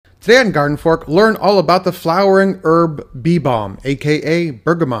Today on Garden Fork, learn all about the flowering herb bee balm, aka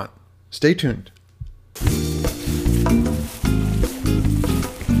bergamot. Stay tuned.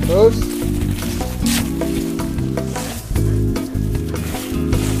 Close.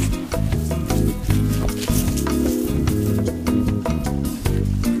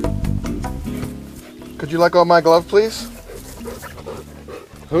 Could you let go of my glove, please?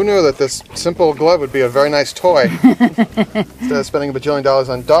 Who knew that this simple glove would be a very nice toy? Instead of spending $1 bajillion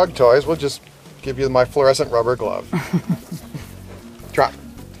on dog toys, we'll just give you my fluorescent rubber glove. Drop,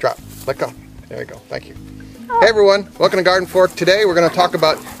 drop, let go. There you go, thank you. Hey everyone, welcome to Garden Fork. Today we're going to talk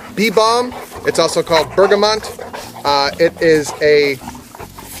about bee balm. It's also called bergamot. It is a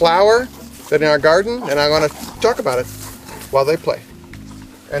flower that in our garden, and I want to talk about it while they play.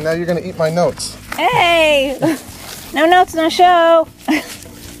 And now you're going to eat my notes. Hey! No notes, no show.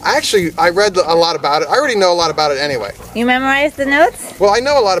 I read a lot about it. I already know a lot about it anyway. You memorized the notes? Well, I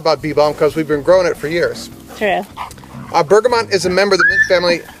know a lot about bee balm because we've been growing it for years. True. Bergamot is a member of the mint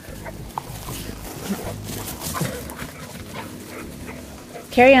family.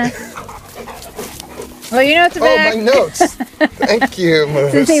 Carry on. Well, you know it's back. Oh, my notes. Thank you,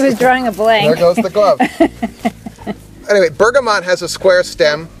 Moose. Since he was drawing a blank. There goes the glove. Anyway, bergamot has a square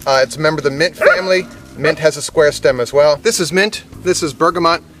stem. It's a member of the mint family. Mint has a square stem as well. This is mint. This is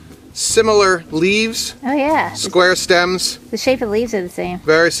bergamot. Similar leaves. Oh yeah. Square stems. The shape of the leaves are the same.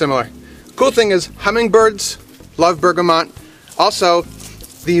 Very similar. Cool thing is hummingbirds love bergamot. Also,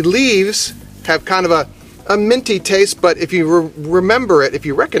 the leaves have kind of a minty taste, but if you remember it, if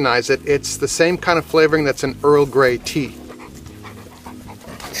you recognize it, it's the same kind of flavoring that's in Earl Grey tea.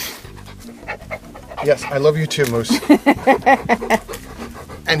 Yes, I love you too, Moose.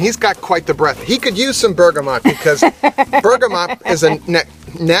 And he's got quite the breath. He could use some bergamot because bergamot is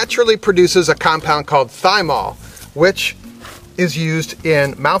naturally produces a compound called thymol, which is used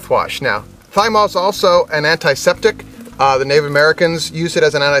in mouthwash. Now, thymol is also an antiseptic. The Native Americans use it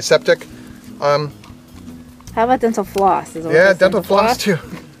as an antiseptic. How about dental floss? Yeah, dental floss too.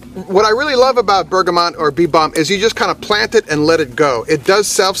 What I really love about bergamot or bee balm is you just kind of plant it and let it go. It does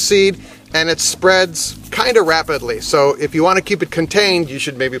self-seed and it spreads kind of rapidly. So if you want to keep it contained, you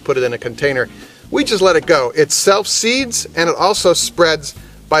should maybe put it in a container. We just let it go. It self-seeds and it also spreads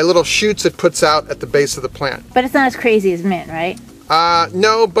by little shoots it puts out at the base of the plant. But it's not as crazy as mint, right?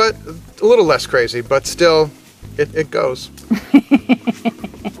 No, but a little less crazy, but still, it goes.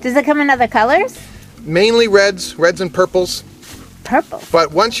 Does it come in other colors? Mainly reds and purples. Purple.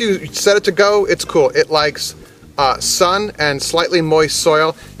 But once you set it to go, it's cool. It likes sun and slightly moist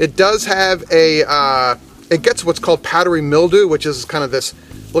soil. It does have it gets what's called powdery mildew, which is kind of this,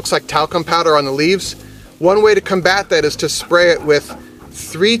 looks like talcum powder on the leaves. One way to combat that is to spray it with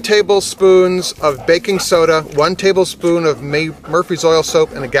 3 tablespoons of baking soda, 1 tablespoon of Murphy's oil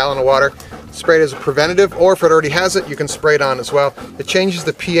soap, and a gallon of water. Spray it as a preventative, or if it already has it, you can spray it on as well. It changes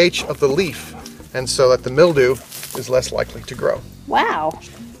the pH of the leaf, and so that the mildew is less likely to grow. Wow.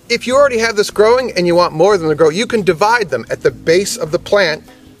 If you already have this growing and you want more of them to grow, you can divide them at the base of the plant.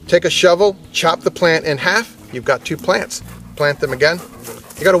 Take a shovel, chop the plant in half. You've got 2 plants. Plant them again.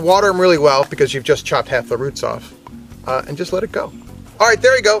 You got to water them really well because you've just chopped half the roots off. And just let it go. All right,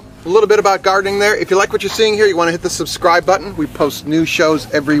 there you go. A little bit about gardening there. If you like what you're seeing here, you want to hit the subscribe button. We post new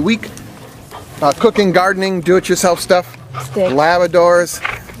shows every week. Cooking, gardening, do-it-yourself stuff. Labradors,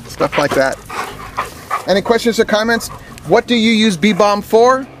 stuff like that. Any questions or comments? What do you use bee balm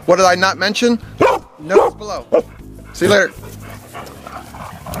for? What did I not mention? Notes below. See you later.